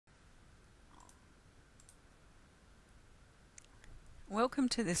Welcome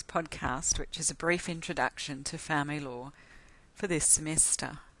to this podcast, which is a brief introduction to family law for this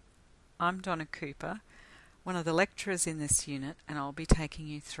semester. I'm Donna Cooper, one of the lecturers in this unit, and I'll be taking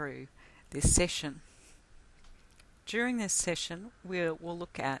you through this session. During this session, we'll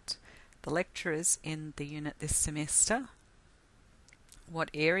look at the lecturers in the unit this semester,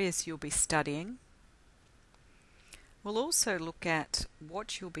 what areas you'll be studying. We'll also look at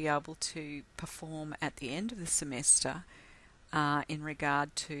what you'll be able to perform at the end of the semester in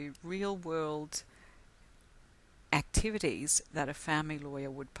regard to real-world activities that a family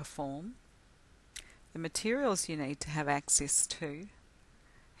lawyer would perform, the materials you need to have access to,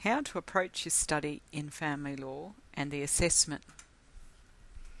 how to approach your study in family law, and the assessment.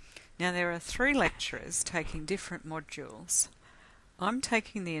 Now, there are 3 lecturers taking different modules. I'm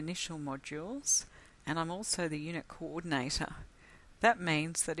taking the initial modules, and I'm also the unit coordinator. That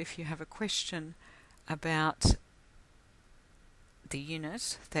means that if you have a question about the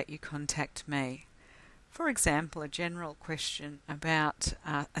unit, that you contact me. For example, a general question about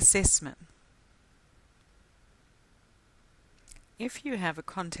assessment. If you have a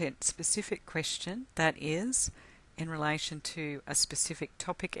content-specific question that is in relation to a specific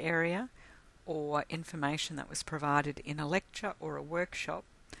topic area or information that was provided in a lecture or a workshop,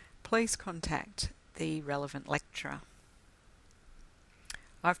 please contact the relevant lecturer.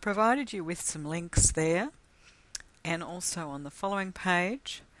 I've provided you with some links there and also on the following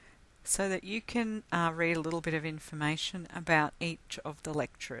page so that you can read a little bit of information about each of the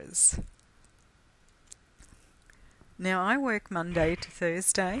lecturers. Now, I work Monday to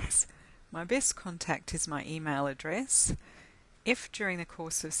Thursdays. My best contact is my email address. If during the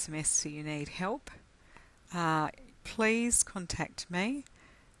course of semester you need help, please contact me,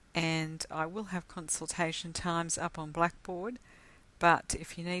 and I will have consultation times up on Blackboard. But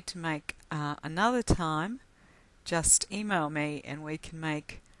if you need to make another time, just email me and we can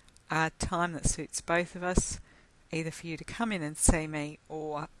make a time that suits both of us, either for you to come in and see me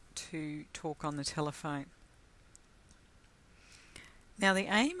or to talk on the telephone. Now, the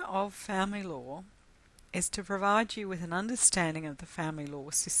aim of family law is to provide you with an understanding of the family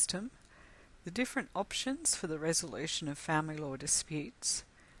law system, the different options for the resolution of family law disputes,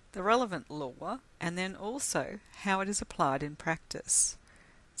 the relevant law, and then also how it is applied in practice.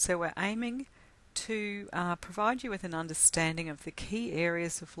 So we're aiming to provide you with an understanding of the key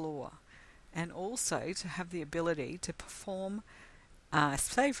areas of law, and also to have the ability to perform,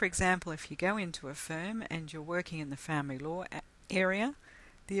 say for example, if you go into a firm and you're working in the family law area,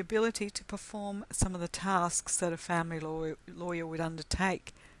 the ability to perform some of the tasks that a family lawyer would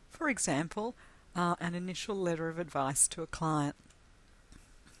undertake. For example, an initial letter of advice to a client.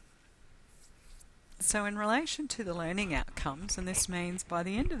 So in relation to the learning outcomes, and this means by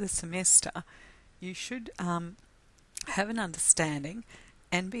the end of the semester, you should have an understanding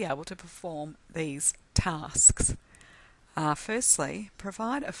and be able to perform these tasks. Firstly,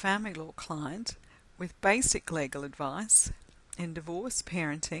 provide a family law client with basic legal advice in divorce,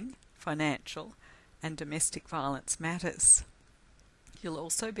 parenting, financial, and domestic violence matters. You'll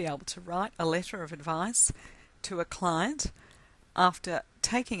also be able to write a letter of advice to a client after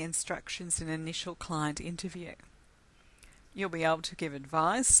taking instructions in an initial client interview. You'll be able to give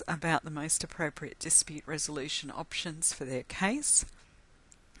advice about the most appropriate dispute resolution options for their case.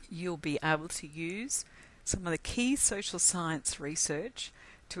 You'll be able to use some of the key social science research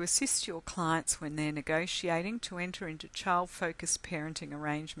to assist your clients when they're negotiating to enter into child-focused parenting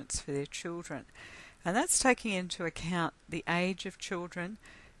arrangements for their children. And that's taking into account the age of children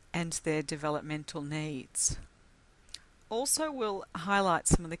and their developmental needs. Also, we'll highlight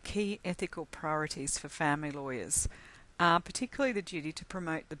some of the key ethical priorities for family lawyers, particularly the duty to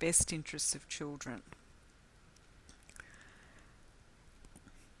promote the best interests of children.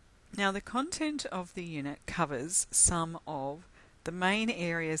 Now, the content of the unit covers some of the main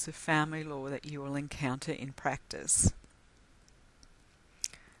areas of family law that you will encounter in practice.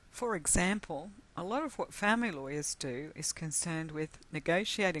 For example, a lot of what family lawyers do is concerned with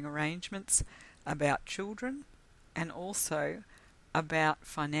negotiating arrangements about children and also about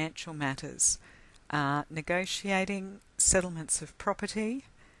financial matters, negotiating settlements of property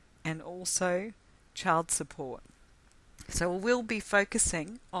and also child support. So we'll be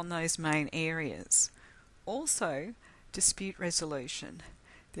focusing on those main areas. Also, dispute resolution.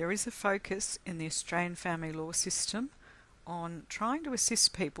 There is a focus in the Australian family law system on trying to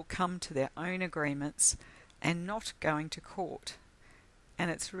assist people come to their own agreements and not going to court.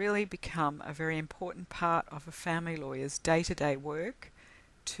 And it's really become a very important part of a family lawyer's day-to-day work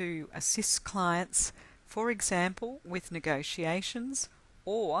to assist clients, for example, with negotiations,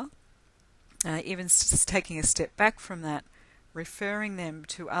 or even taking a step back from that, referring them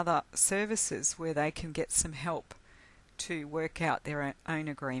to other services where they can get some help to work out their own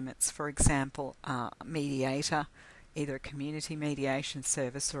agreements. For example, a mediator, either a community mediation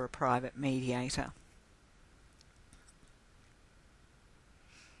service or a private mediator.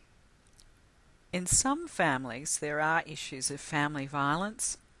 In some families, there are issues of family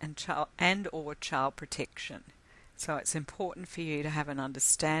violence and or child protection. So it's important for you to have an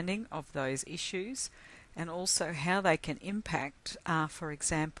understanding of those issues and also how they can impact, for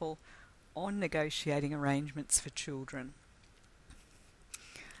example, on negotiating arrangements for children.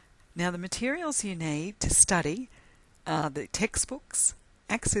 Now, the materials you need to study are the textbooks,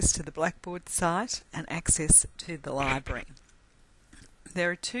 access to the Blackboard site, and access to the library.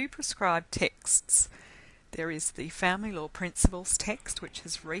 There are two prescribed texts. There is the Family Law Principles text, which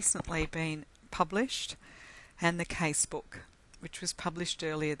has recently been published, and the casebook, which was published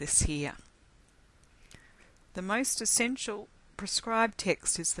earlier this year. The most essential prescribed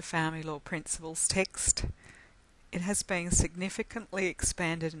text is the Family Law Principles text. It has been significantly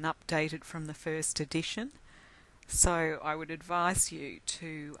expanded and updated from the first edition, so I would advise you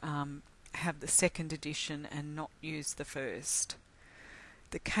to have the second edition and not use the first.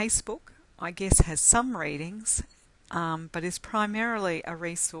 The casebook, I guess, has some readings, but is primarily a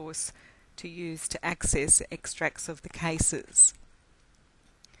resource to use to access extracts of the cases.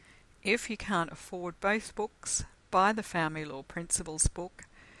 If you can't afford both books, buy the Family Law Principles book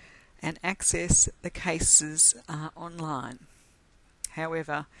and access the cases online.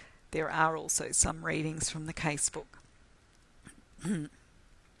 However, there are also some readings from the casebook.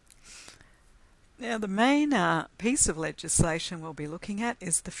 Now, the main piece of legislation we'll be looking at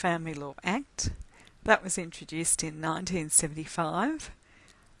is the Family Law Act. That was introduced in 1975,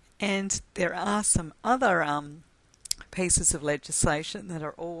 and there are some other pieces of legislation that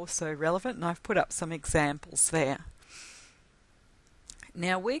are also relevant, and I've put up some examples there.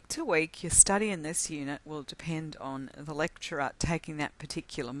 Now, week to week, your study in this unit will depend on the lecturer taking that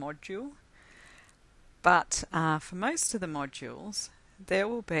particular module, but for most of the modules, there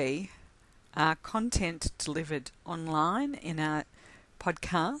will be content delivered online in a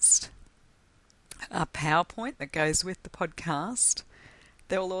podcast, a PowerPoint that goes with the podcast.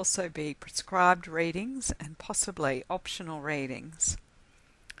 There will also be prescribed readings and possibly optional readings.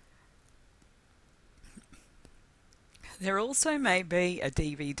 There also may be a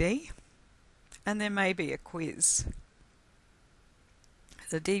DVD and there may be a quiz.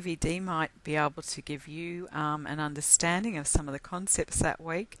 The DVD might be able to give you an understanding of some of the concepts that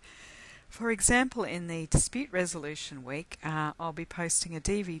week. For example, in the Dispute Resolution Week, I'll be posting a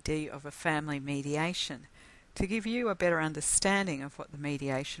DVD of a family mediation to give you a better understanding of what the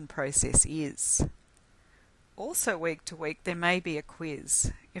mediation process is. Also, week to week, there may be a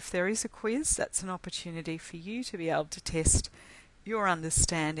quiz. If there is a quiz, that's an opportunity for you to be able to test your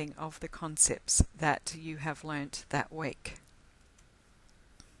understanding of the concepts that you have learnt that week.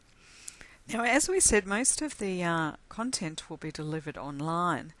 Now, as we said, most of the content will be delivered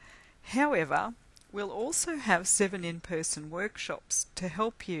online. However, we'll also have 7 in-person workshops to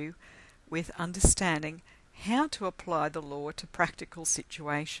help you with understanding how to apply the law to practical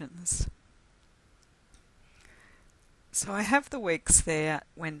situations. So I have the weeks there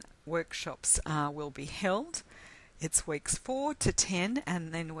when workshops will be held. It's weeks 4 to 10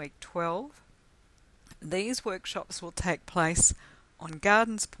 and then week 12. These workshops will take place on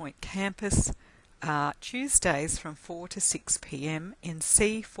Gardens Point campus Tuesdays from 4 to 6 p.m. in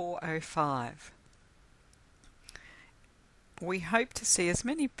C405. We hope to see as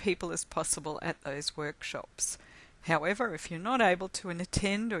many people as possible at those workshops. However, if you're not able to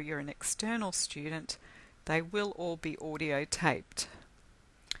attend or you're an external student, they will all be audio taped.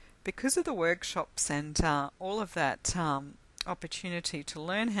 Because of the workshops and all of that opportunity to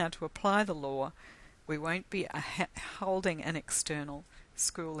learn how to apply the law, we won't be holding an external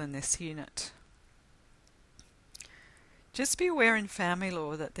school in this unit. Just be aware in family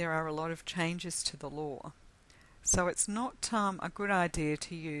law that there are a lot of changes to the law. So it's not a good idea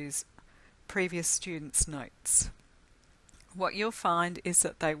to use previous students' notes. What you'll find is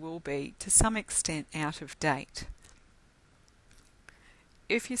that they will be, to some extent, out of date.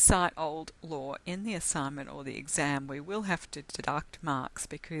 If you cite old law in the assignment or the exam, we will have to deduct marks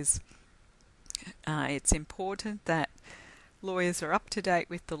because it's important that lawyers are up to date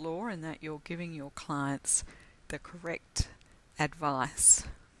with the law and that you're giving your clients the correct advice.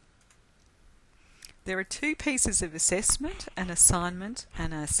 There are 2 pieces of assessment, an assignment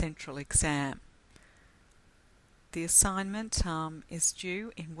and a central exam. The assignment is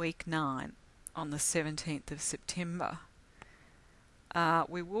due in week 9 on the 17th of September.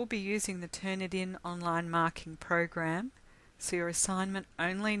 We will be using the Turnitin online marking program, So your assignment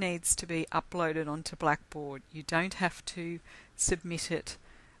only needs to be uploaded onto Blackboard. You don't have to submit it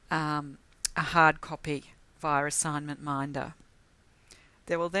a hard copy via Assignment Minder.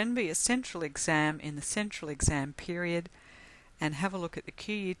 There will then be a central exam in the central exam period, and have a look at the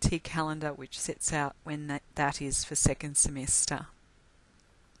QUT calendar, which sets out when that is for second semester.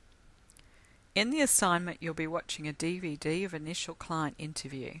 In the assignment, you'll be watching a DVD of Initial Client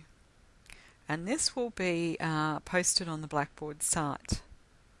Interview, and this will be posted on the Blackboard site.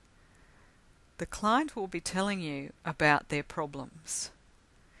 The client will be telling you about their problems.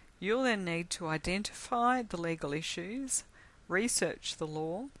 You'll then need to identify the legal issues, research the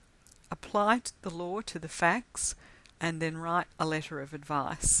law, apply the law to the facts, and then write a letter of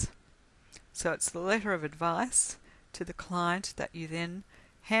advice. So it's the letter of advice to the client that you then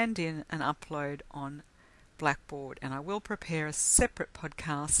hand in and upload on Blackboard. And I will prepare a separate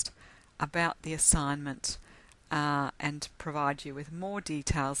podcast about the assignment and provide you with more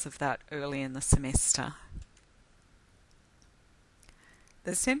details of that early in the semester.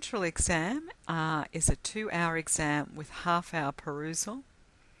 The central exam is a 2-hour exam with half-hour perusal.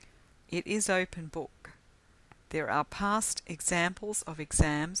 It is open book. There are past examples of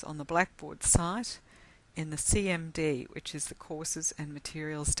exams on the Blackboard site in the CMD, which is the Courses and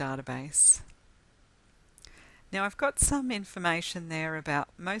Materials database. Now I've got some information there about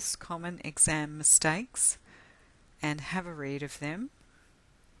most common exam mistakes, and have a read of them.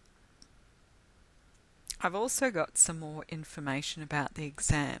 I've also got some more information about the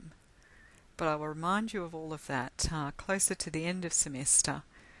exam, but I will remind you of all of that closer to the end of semester,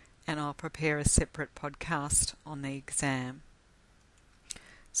 and I'll prepare a separate podcast on the exam.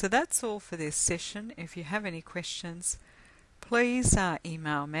 So that's all for this session. If you have any questions, please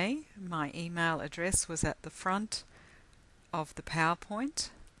email me. My email address was at the front of the PowerPoint,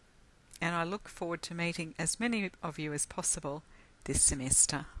 and I look forward to meeting as many of you as possible this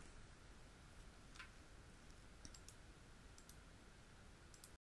semester.